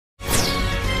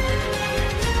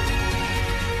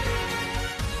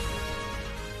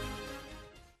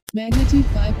Magnitude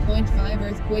 5.5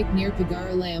 earthquake near Pagar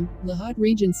Alam, Lahat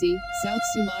Regency, South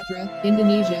Sumatra,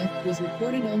 Indonesia, was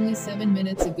reported only 7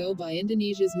 minutes ago by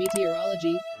Indonesia's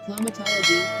Meteorology,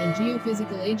 Climatology, and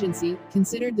Geophysical Agency,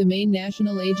 considered the main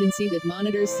national agency that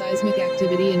monitors seismic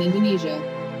activity in Indonesia.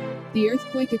 The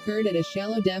earthquake occurred at a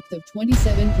shallow depth of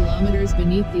 27 kilometers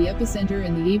beneath the epicenter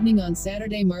in the evening on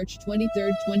Saturday, March 23,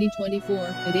 2024,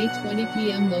 at 8:20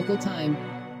 p.m. local time.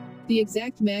 The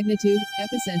exact magnitude,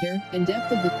 epicenter, and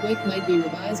depth of the quake might be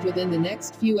revised within the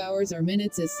next few hours or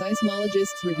minutes as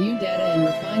seismologists review data and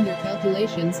refine their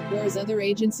calculations, or as other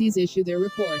agencies issue their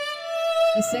report.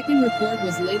 A second report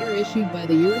was later issued by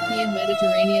the European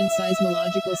Mediterranean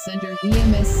Seismological Center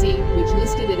 (EMSC), which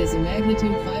listed it as a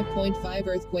magnitude 5.5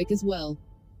 earthquake as well.